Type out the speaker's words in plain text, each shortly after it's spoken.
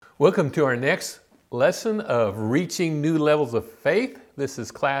Welcome to our next lesson of Reaching New Levels of Faith. This is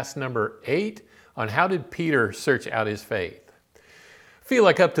class number 8 on how did Peter search out his faith. I feel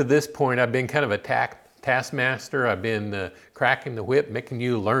like up to this point I've been kind of a taskmaster. I've been cracking the whip, making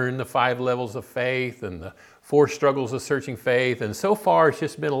you learn the 5 levels of faith and the 4 struggles of searching faith. And so far it's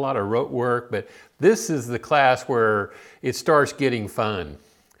just been a lot of rote work, but this is the class where it starts getting fun.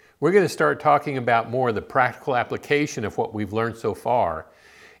 We're going to start talking about more of the practical application of what we've learned so far.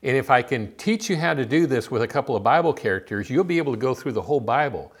 And if I can teach you how to do this with a couple of Bible characters, you'll be able to go through the whole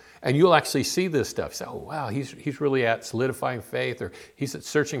Bible and you'll actually see this stuff. Say, oh wow, he's really at solidifying faith, or he's at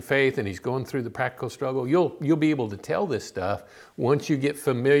searching faith and he's going through the practical struggle. You'll be able to tell this stuff once you get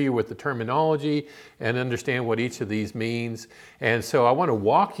familiar with the terminology and understand what each of these means. And so I want to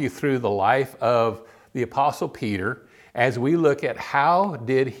walk you through the life of the Apostle Peter as we look at how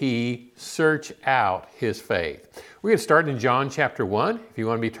did he search out his faith. We're going to start in John chapter 1, if you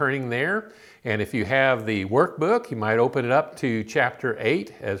want to be turning there. And if you have the workbook, you might open it up to chapter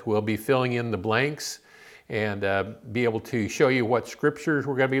 8, as we'll be filling in the blanks and be able to show you what scriptures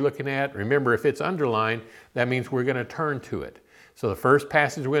we're going to be looking at. Remember, if it's underlined, that means we're going to turn to it. So the first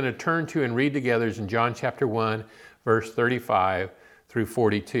passage we're going to turn to and read together is in John chapter 1, verse 35 through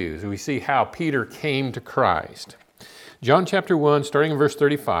 42. So we see how Peter came to Christ. John chapter 1, starting in verse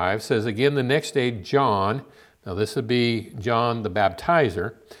 35, says, "Again the next day John," now this would be John the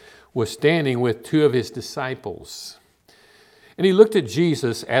baptizer, "was standing with 2 of his disciples. And he looked at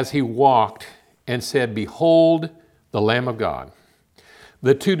Jesus as he walked and said, 'Behold, the Lamb of God.'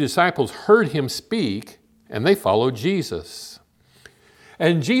 The 2 disciples heard him speak, and they followed Jesus.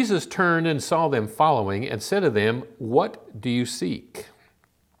 And Jesus turned and saw them following and said to them, 'What do you seek?'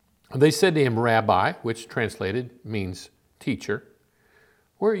 They said to him, 'Rabbi,'" which translated means teacher,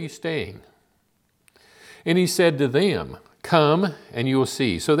 "where are you staying?' And he said to them, 'Come and you will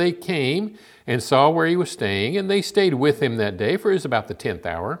see.' So they came and saw where he was staying, and they stayed with him that day, for it was about the 10th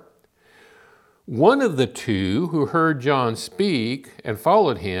hour. One of the 2 who heard John speak and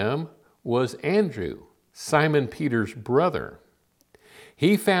followed him was Andrew, Simon Peter's brother.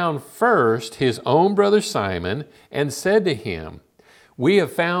 He found first his own brother Simon and said to him, 'We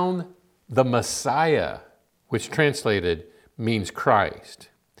have found the Messiah,'" which translated means Christ.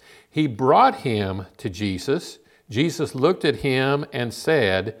 He brought him to Jesus. Jesus looked at him and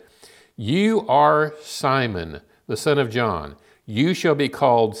said, "You are Simon, the son of John. You shall be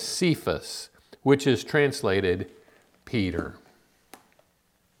called Cephas," which is translated Peter.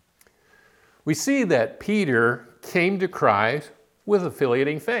 We see that Peter came to Christ with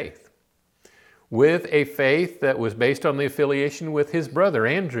affiliating faith, with a faith that was based on the affiliation with his brother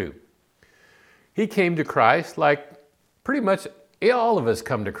Andrew. He came to Christ like pretty much all of us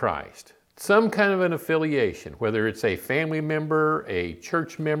come to Christ. Some kind of an affiliation, whether it's a family member, a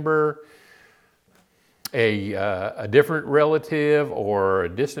church member, a different relative, or a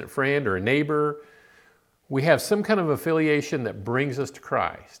distant friend or a neighbor. We have some kind of affiliation that brings us to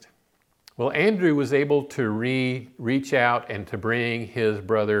Christ. Well, Andrew was able to reach out and to bring his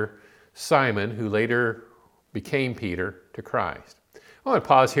brother Simon, who later became Peter, to Christ. I want to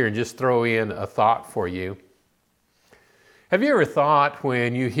pause here and just throw in a thought for you. Have you ever thought,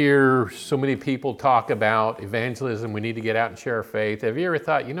 when you hear so many people talk about evangelism, we need to get out and share our faith, have you ever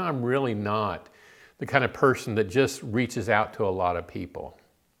thought, I'm really not the kind of person that just reaches out to a lot of people?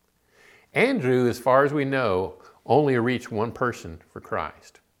 Andrew, as far as we know, only reached one person for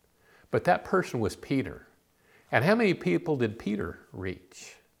Christ. But that person was Peter. And how many people did Peter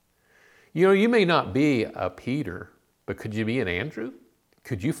reach? You may not be a Peter, but could you be an Andrew?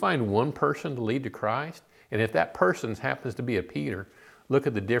 Could you find one person to lead to Christ? And if that person happens to be a Peter, look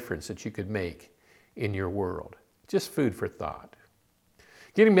at the difference that you could make in your world. Just food for thought.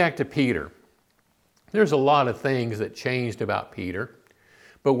 Getting back to Peter, there's a lot of things that changed about Peter,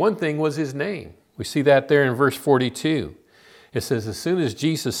 but one thing was his name. We see that there in verse 42. It says, "As soon as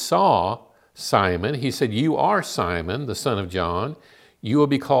Jesus saw Simon, he said, 'You are Simon, the son of John. You will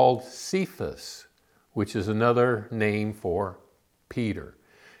be called Cephas,'" which is another name for Peter.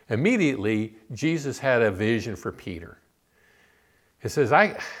 Immediately, Jesus had a vision for Peter. He says,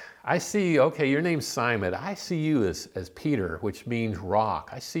 I see, okay, your name's Simon. I see you as Peter, which means rock.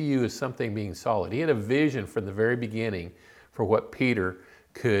 I see you as something being solid. He had a vision from the very beginning for what Peter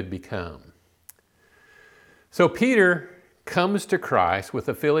could become. So Peter comes to Christ with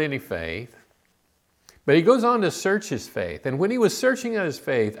affiliating faith, but he goes on to search his faith. And when he was searching out his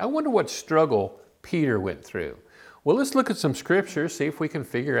faith, I wonder what struggle Peter went through. Well, let's look at some scriptures, see if we can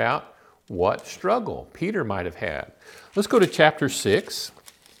figure out what struggle Peter might have had. Let's go to chapter 6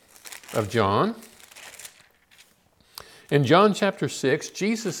 of John. In John chapter 6,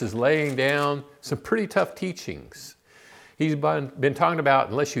 Jesus is laying down some pretty tough teachings. He's been talking about,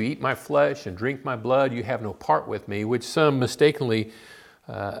 unless you eat my flesh and drink my blood, you have no part with me, which some mistakenly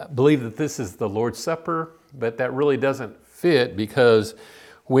believe that this is the Lord's Supper, but that really doesn't fit, because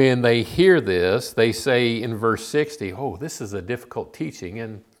when they hear this, they say in verse 60, oh, this is a difficult teaching,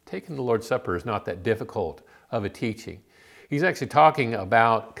 and taking the Lord's Supper is not that difficult of a teaching. He's actually talking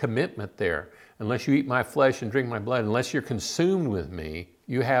about commitment there. Unless you eat my flesh and drink my blood, unless you're consumed with me,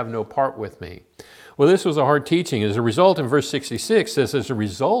 you have no part with me. Well, this was a hard teaching. As a result, in verse 66 says, as a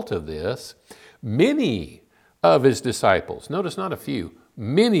result of this, many of his disciples, notice not a few,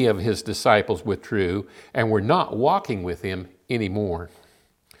 many of his disciples withdrew and were not walking with him anymore.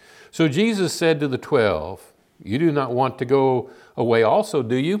 So Jesus said to the 12, you do not want to go away also,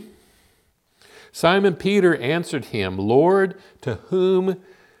 do you? Simon Peter answered him, Lord, to whom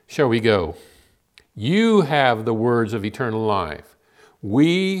shall we go? You have the words of eternal life.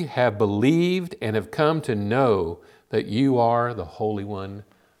 We have believed and have come to know that you are the Holy One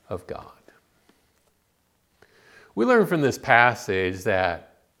of God. We learn from this passage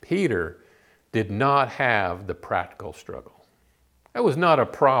that Peter did not have the practical struggle. That was not a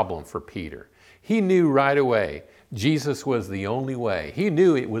problem for Peter. He knew right away Jesus was the only way. He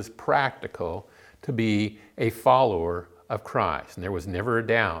knew it was practical to be a follower of Christ, and there was never a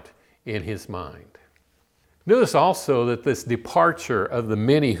doubt in his mind. Notice also that this departure of the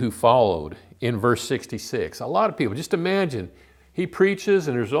many who followed in verse 66, a lot of people, just imagine, he preaches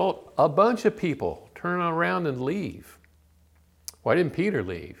and as a result, a bunch of people turn around and leave. Why didn't Peter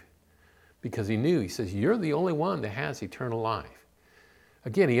leave? Because he knew, he says, you're the only one that has eternal life.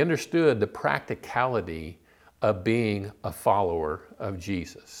 Again, he understood the practicality of being a follower of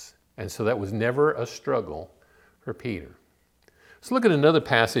Jesus. And so that was never a struggle for Peter. Let's look at another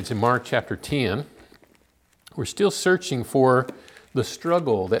passage in Mark chapter 10. We're still searching for the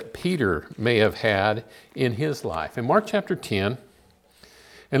struggle that Peter may have had in his life. In Mark chapter 10,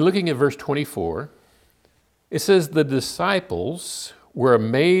 and looking at verse 24, it says, the disciples were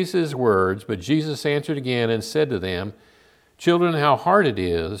amazed at his words, but Jesus answered again and said to them, children, how hard it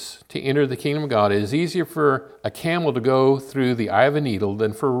is to enter the kingdom of God. It is easier for a camel to go through the eye of a needle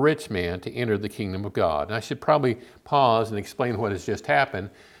than for a rich man to enter the kingdom of God. And I should probably pause and explain what has just happened.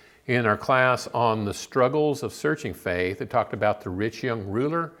 In our class on the struggles of searching faith, it talked about the rich young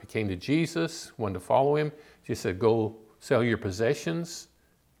ruler who came to Jesus, wanted to follow him. Jesus said, go sell your possessions,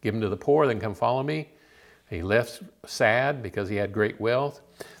 give them to the poor, then come follow me. And he left sad because he had great wealth.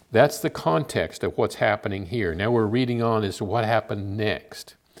 That's the context of what's happening here. Now we're reading on as to what happened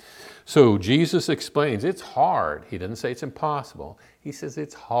next. So Jesus explains it's hard. He doesn't say it's impossible. He says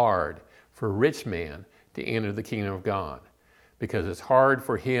it's hard for a rich man to enter the kingdom of God, because it's hard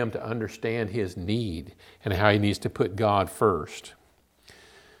for him to understand his need and how he needs to put God first.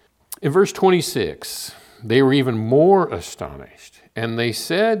 In verse 26, they were even more astonished, and they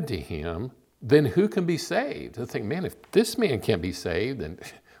said to him, then who can be saved? They think, man, if this man can't be saved, then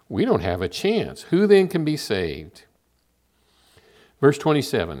we don't have a chance. Who then can be saved? Verse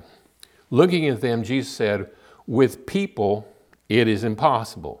 27, looking at them, Jesus said, with people it is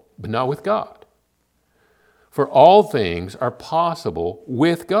impossible, but not with God. For all things are possible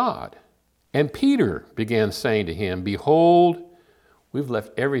with God. And Peter began saying to him, behold, we've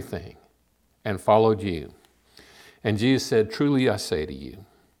left everything and followed you. And Jesus said, truly I say to you,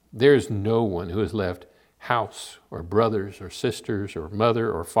 there is no one who has left house or brothers or sisters or mother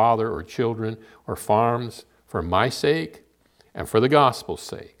or father or children or farms for my sake and for the gospel's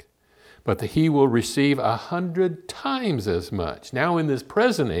sake, but that he will receive 100 times as much. Now in this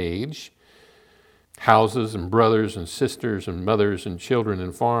present age, houses and brothers and sisters and mothers and children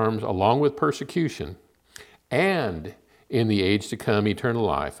and farms, along with persecution, and in the age to come, eternal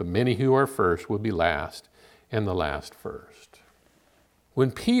life. And many who are first will be last, and the last first.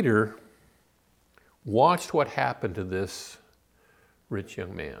 When Peter watched what happened to this rich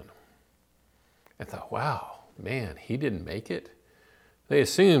young man and thought, wow, man, he didn't make it. They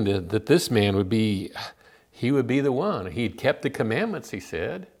assumed that this man would be the one. He'd kept the commandments, he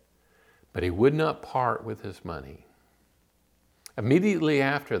said, but he would not part with his money. Immediately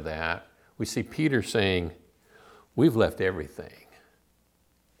after that, we see Peter saying, we've left everything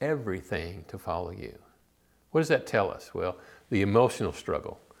to follow you. What does that tell us? Well, the emotional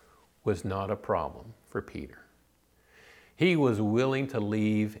struggle was not a problem for Peter. He was willing to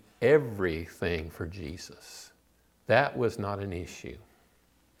leave everything for Jesus. That was not an issue.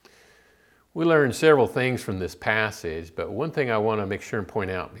 We learned several things from this passage, but one thing I want to make sure and point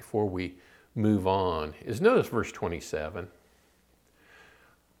out before we move on is notice verse 27.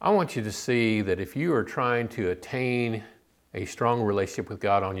 I want you to see that if you are trying to attain a strong relationship with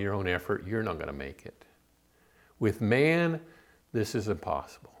God on your own effort, you're not going to make it. With man, this is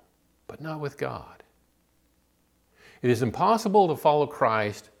impossible, but not with God. It is impossible to follow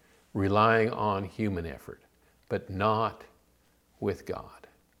Christ relying on human effort, but not with God.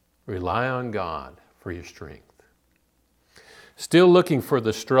 Rely on God for your strength. Still looking for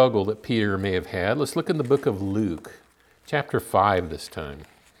the struggle that Peter may have had, let's look in the book of Luke, chapter 5 this time.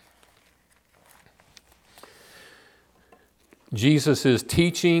 Jesus is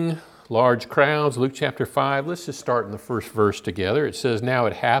teaching large crowds, Luke chapter 5. Let's just start in the first verse together. It says, "Now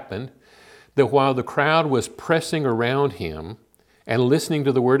it happened that while the crowd was pressing around him and listening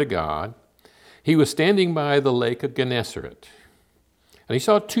to the word of God, he was standing by the lake of Gennesaret. And he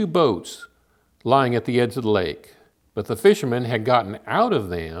saw 2 boats lying at the edge of the lake, but the fishermen had gotten out of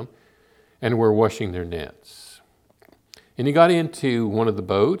them and were washing their nets. And he got into one of the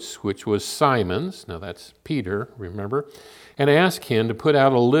boats, which was Simon's," now that's Peter, remember, "and asked him to put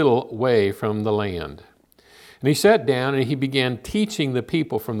out a little way from the land. And he sat down and he began teaching the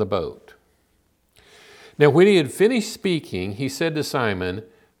people from the boat. Now when he had finished speaking, he said to Simon,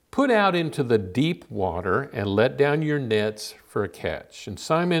 'Put out into the deep water and let down your nets for a catch.' And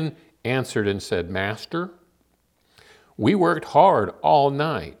Simon answered and said, 'Master, we worked hard all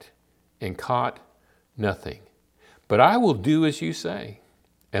night and caught nothing. But I will do as you say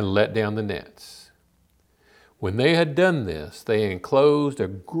and let down the nets.' When they had done this, they enclosed a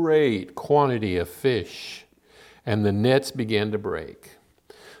great quantity of fish, and the nets began to break.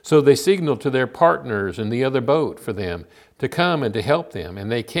 So they signaled to their partners in the other boat for them to come and to help them.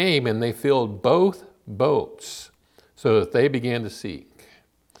 And they came and they filled both boats so that they began to sink.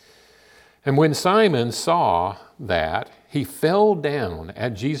 And when Simon saw that, he fell down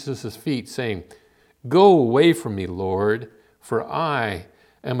at Jesus' feet, saying, 'Go away from me, Lord, for I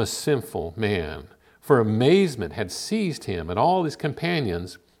am a sinful man.' For amazement had seized him and all his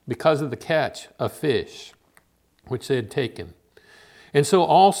companions because of the catch of fish which they had taken. And so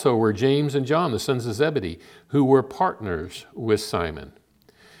also were James and John, the sons of Zebedee, who were partners with Simon.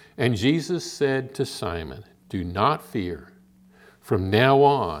 And Jesus said to Simon, 'Do not fear. From now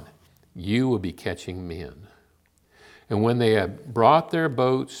on, you will be catching men.' And when they had brought their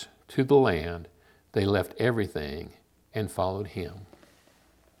boats to the land, they left everything and followed him."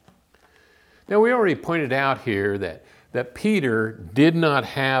 Now, we already pointed out here that Peter did not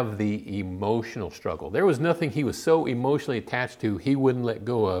have the emotional struggle. There was nothing he was so emotionally attached to he wouldn't let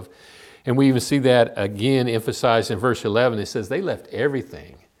go of. And we even see that again emphasized in verse 11. It says they left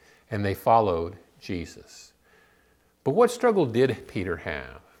everything and they followed Jesus. But what struggle did Peter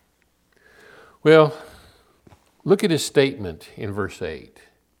have? Well, look at his statement in verse 8.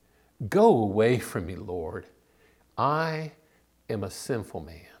 "Go away from me, Lord. I am a sinful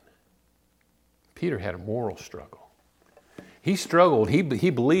man." Peter had a moral struggle. He struggled. He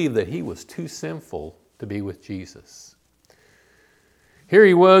believed that he was too sinful to be with Jesus. Here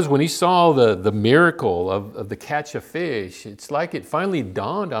he was when he saw the miracle of the catch of fish. It's like it finally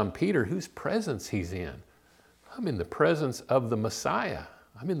dawned on Peter whose presence he's in. I'm in the presence of the Messiah.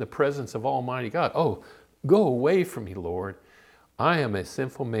 I'm in the presence of Almighty God. Oh, go away from me, Lord. I am a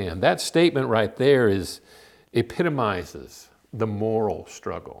sinful man. That statement right there epitomizes the moral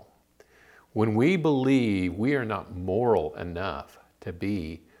struggle. When we believe we are not moral enough to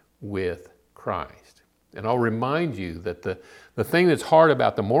be with Christ. And I'll remind you that the thing that's hard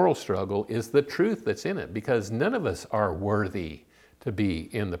about the moral struggle is the truth that's in it, because none of us are worthy to be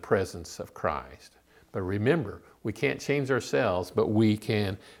in the presence of Christ. But remember, we can't change ourselves, but we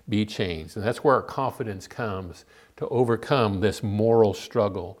can be changed. And that's where our confidence comes to overcome this moral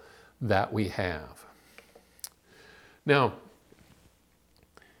struggle that we have. Now,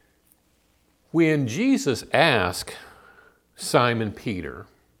 when Jesus asked Simon Peter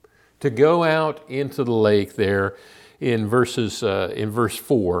to go out into the lake there in verse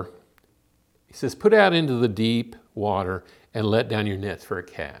 4, he says, "Put out into the deep water and let down your nets for a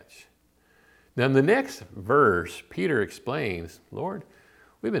catch." Now in the next verse, Peter explains, "Lord,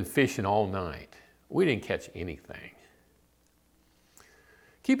 we've been fishing all night. We didn't catch anything."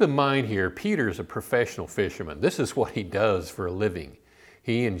 Keep in mind here, Peter's a professional fisherman. This is what he does for a living.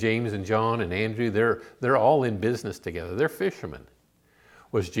 He and James and John and Andrew, they're all in business together. They're fishermen.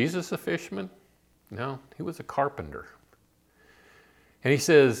 Was Jesus a fisherman? No, he was a carpenter. And he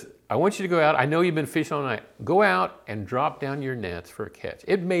says, "I want you to go out. I know you've been fishing all night. Go out and drop down your nets for a catch."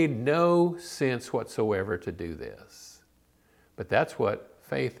 It made no sense whatsoever to do this. But that's what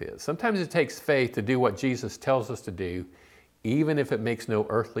faith is. Sometimes it takes faith to do what Jesus tells us to do, even if it makes no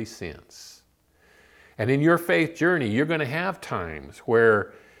earthly sense. And in your faith journey, you're going to have times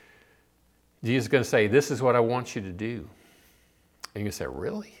where Jesus is going to say, "This is what I want you to do." And you say,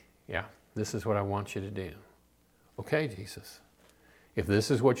 really? Yeah, this is what I want you to do. Okay, Jesus. If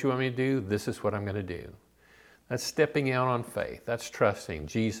this is what you want me to do, this is what I'm going to do. That's stepping out on faith. That's trusting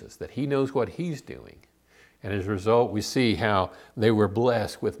Jesus, that he knows what he's doing. And as a result, we see how they were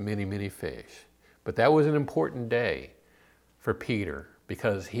blessed with many, many fish. But that was an important day for Peter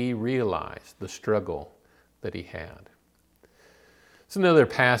because he realized the struggle that he had. It's another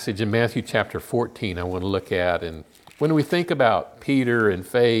passage in Matthew chapter 14 I want to look at. And when we think about Peter and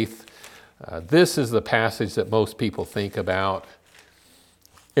faith, this is the passage that most people think about.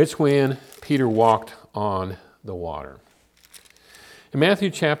 It's when Peter walked on the water. In Matthew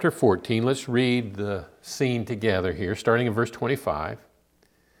chapter 14, let's read the scene together here, starting in verse 25.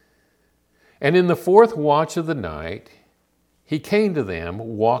 And in the fourth watch of the night, he came to them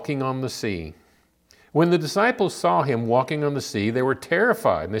walking on the sea. When the disciples saw him walking on the sea, they were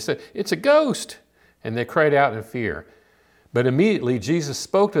terrified, and they said, "It's a ghost!" And they cried out in fear. But immediately Jesus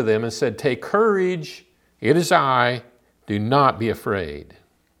spoke to them and said, "Take courage, it is I, do not be afraid."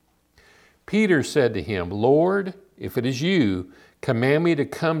 Peter said to him, "Lord, if it is you, command me to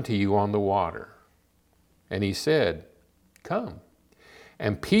come to you on the water." And he said, "Come."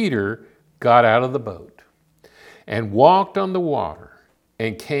 And Peter got out of the boat and walked on the water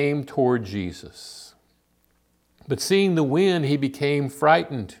and came toward Jesus. But seeing the wind, he became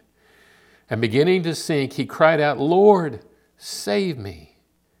frightened, and beginning to sink, he cried out, "Lord, save me."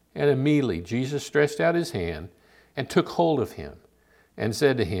 And immediately Jesus stretched out his hand and took hold of him and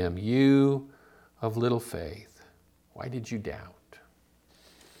said to him, "You of little faith, why did you doubt?"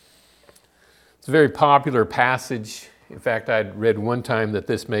 It's a very popular passage. In fact, I'd read one time that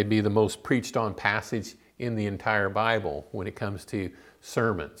this may be the most preached on passage in the entire Bible when it comes to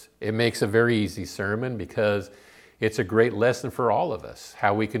sermons. It makes a very easy sermon because it's a great lesson for all of us,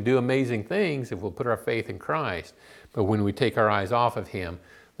 how we can do amazing things if we'll put our faith in Christ. But when we take our eyes off of him,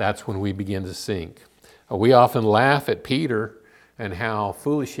 that's when we begin to sink. We often laugh at Peter and how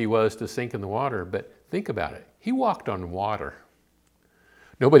foolish he was to sink in the water, but think about it. He walked on water.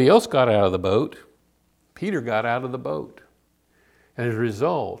 Nobody else got out of the boat. Peter got out of the boat. And as a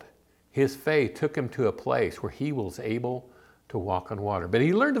result, his faith took him to a place where he was able to walk on water. But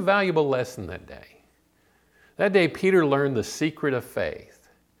he learned a valuable lesson that day. That day, Peter learned the secret of faith.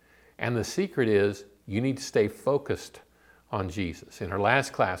 And the secret is you need to stay focused on Jesus. In our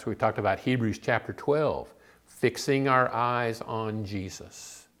last class, we talked about Hebrews chapter 12, fixing our eyes on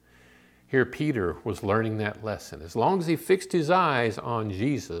Jesus. Here, Peter was learning that lesson. As long as he fixed his eyes on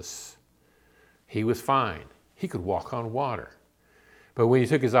Jesus, he was fine. He could walk on water. But when he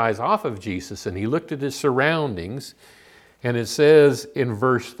took his eyes off of Jesus and he looked at his surroundings, and it says in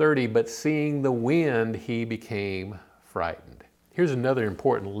verse 30, but seeing the wind, he became frightened. Here's another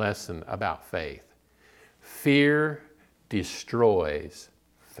important lesson about faith. Fear destroys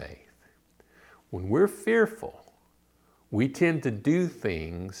faith. When we're fearful, we tend to do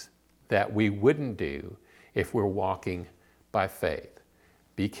things that we wouldn't do if we're walking by faith.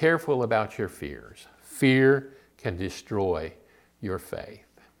 Be careful about your fears. Fear can destroy your faith.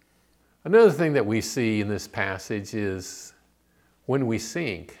 Another thing that we see in this passage is when we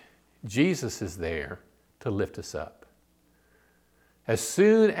sink, Jesus is there to lift us up. As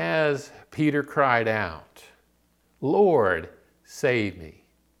soon as Peter cried out, "Lord, save me,"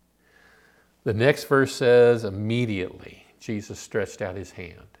 the next verse says, immediately Jesus stretched out his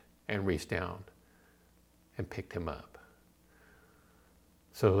hand and reached down and picked him up.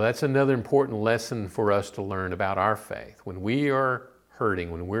 So that's another important lesson for us to learn about our faith. When we are hurting,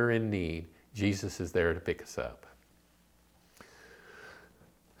 when we're in need, Jesus is there to pick us up.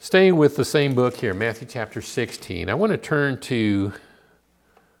 Staying with the same book here, Matthew chapter 16, I want to turn to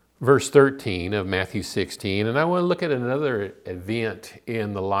verse 13 of Matthew 16, and I want to look at another event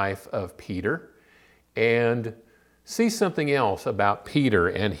in the life of Peter and see something else about Peter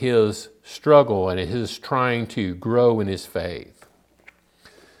and his struggle and his trying to grow in his faith.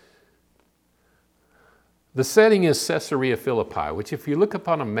 The setting is Caesarea Philippi, which if you look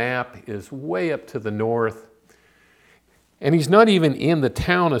upon a map is way up to the north. And he's not even in the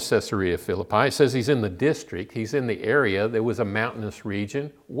town of Caesarea Philippi. It says he's in the district. He's in the area. There was a mountainous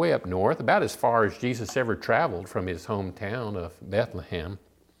region way up north, about as far as Jesus ever traveled from his hometown of Bethlehem.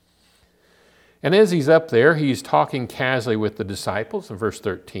 And as he's up there, he's talking casually with the disciples in verse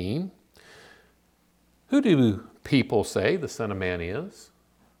 13. Who do people say the Son of Man is?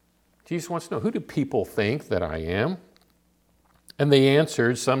 Jesus wants to know, who do people think that I am? And they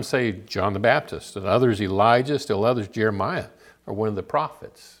answered, some say John the Baptist, and others Elijah, still others Jeremiah, or one of the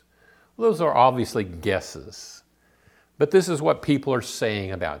prophets. Well, those are obviously guesses. But this is what people are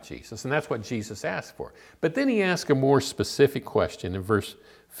saying about Jesus, and that's what Jesus asked for. But then he asked a more specific question in verse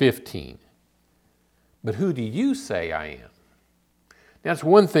 15. But who do you say I am? Now, it's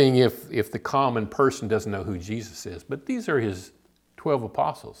one thing if the common person doesn't know who Jesus is, but these are his 12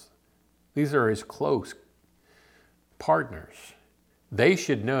 apostles. These are his close partners. They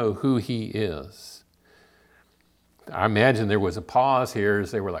should know who he is. I imagine there was a pause here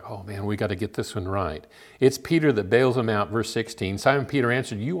as they were like, oh man, we got to get this one right. It's Peter that bails them out, verse 16. Simon Peter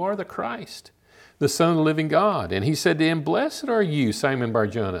answered, you are the Christ, the Son of the living God. And he said to him, blessed are you, Simon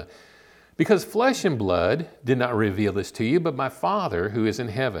Bar-Jonah, because flesh and blood did not reveal this to you, but my Father who is in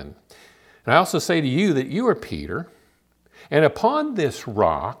heaven. And I also say to you that you are Peter, and upon this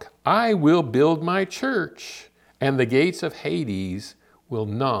rock I will build my church, and the gates of Hades will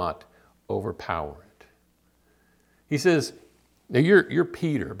not overpower it. He says, now you're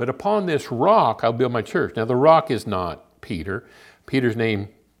Peter, but upon this rock I'll build my church. Now the rock is not Peter. Peter's name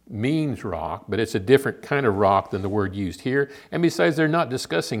means rock, but it's a different kind of rock than the word used here. And besides, they're not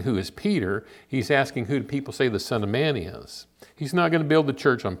discussing who is Peter. He's asking who do people say the Son of Man is. He's not going to build the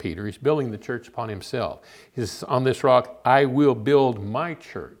church on Peter. He's building the church upon himself. He says, on this rock I will build my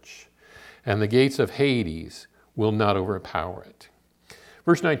church, and the gates of Hades will not overpower it.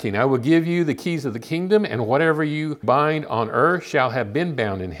 Verse 19, I will give you the keys of the kingdom, and whatever you bind on earth shall have been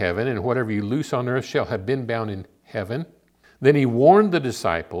bound in heaven, and whatever you loose on earth shall have been bound in heaven. Then he warned the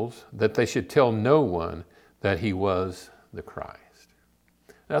disciples that they should tell no one that he was the Christ.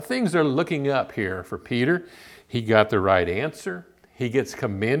 Now things are looking up here for Peter. He got the right answer. He gets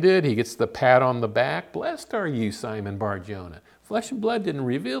commended. He gets the pat on the back. Blessed are you, Simon Bar-Jonah. Flesh and blood didn't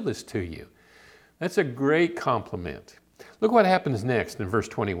reveal this to you. That's a great compliment. Look what happens next in verse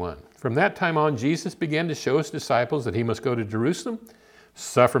 21. From that time on, Jesus began to show his disciples that he must go to Jerusalem,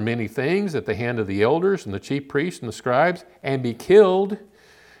 suffer many things at the hand of the elders and the chief priests and the scribes, and be killed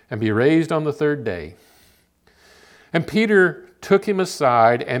and be raised on the third day. And Peter took him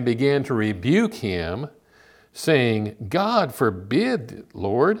aside and began to rebuke him, saying, God forbid,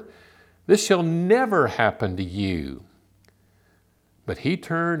 Lord, this shall never happen to you. But he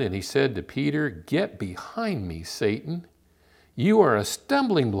turned and he said to Peter, get behind me, Satan. You are a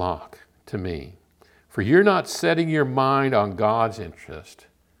stumbling block to me. For you're not setting your mind on God's interest,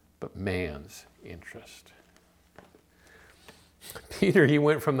 but man's interest. Peter, he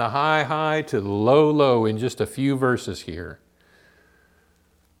went from the high to the low in just a few verses here.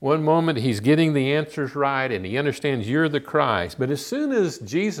 One moment he's getting the answers right and he understands you're the Christ. But as soon as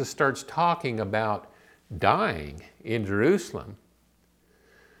Jesus starts talking about dying in Jerusalem,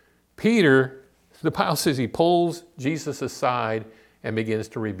 Peter, the Bible says he pulls Jesus aside and begins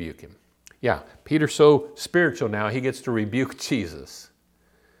to rebuke him. Yeah, Peter's so spiritual now, he gets to rebuke Jesus.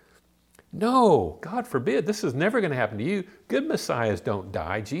 No, God forbid, this is never going to happen to you. Good messiahs don't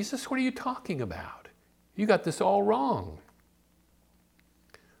die. Jesus, what are you talking about? You got this all wrong.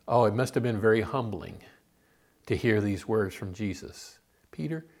 Oh, it must have been very humbling to hear these words from Jesus.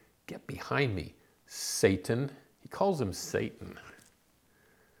 Peter, get behind me, Satan. He calls him Satan.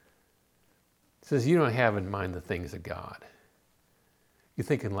 He says, you don't have in mind the things of God. You're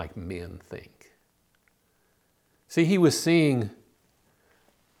thinking like men think. See, he was seeing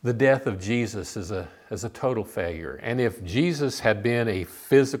the death of Jesus as a total failure. And if Jesus had been a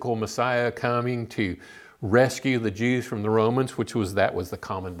physical Messiah coming to rescue the Jews from the Romans, that was the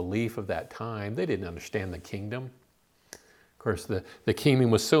common belief of that time, they didn't understand the kingdom. Of course, the kingdom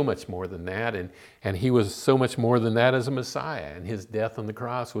was so much more than that, and he was so much more than that as a Messiah. And his death on the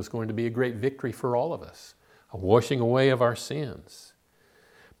cross was going to be a great victory for all of us, a washing away of our sins.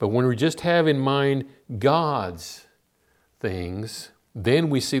 But when we just have in mind God's things, then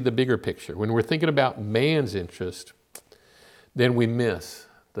we see the bigger picture. When we're thinking about man's interest, then we miss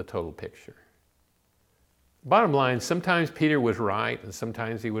the total picture. Bottom line, sometimes Peter was right and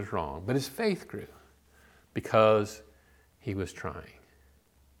sometimes he was wrong, but his faith grew because he was trying.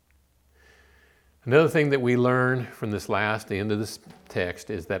 Another thing that we learn from the end of this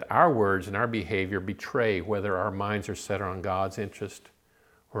text is that our words and our behavior betray whether our minds are set on God's interest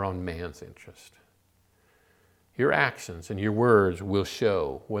or on man's interest. Your actions and your words will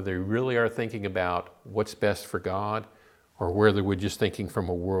show whether you really are thinking about what's best for God or whether we're just thinking from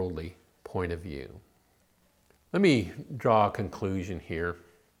a worldly point of view. Let me draw a conclusion here.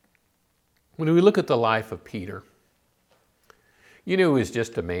 When we look at the life of Peter, he was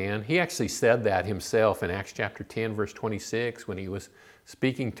just a man. He actually said that himself in Acts chapter 10, verse 26, when he was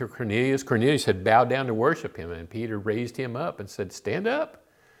speaking to Cornelius. Cornelius had bowed down to worship him, and Peter raised him up and said, stand up.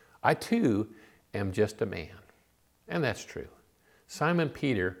 I too am just a man. And that's true. Simon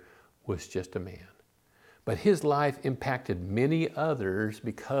Peter was just a man. but his life impacted many others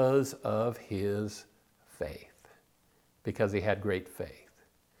because of his faith, because he had great faith.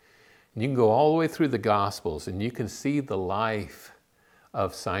 And you can go all the way through the Gospels and you can see the life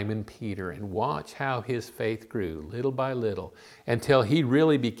of Simon Peter and watch how his faith grew little by little until he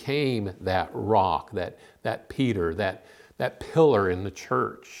really became that rock, that Peter, that pillar in the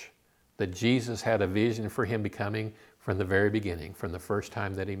church that Jesus had a vision for him becoming from the very beginning, from the first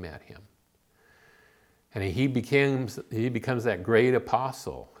time that he met him. And he becomes that great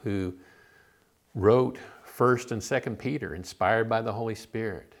apostle who wrote 1st and 2nd Peter, inspired by the Holy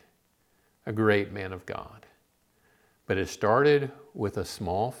Spirit, a great man of God. But it started with a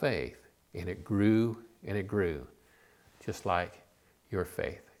small faith, and it grew and it grew, just like your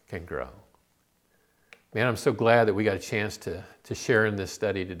faith can grow. Man, I'm so glad that we got a chance to share in this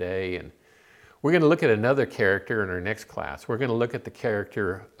study today. And we're going to look at another character in our next class. We're going to look at the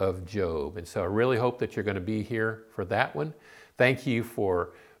character of Job. And so I really hope that you're going to be here for that one. Thank you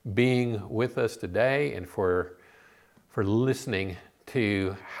for being with us today and for listening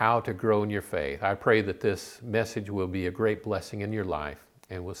to how to grow in your faith. I pray that this message will be a great blessing in your life,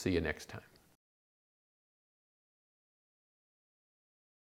 and we'll see you next time.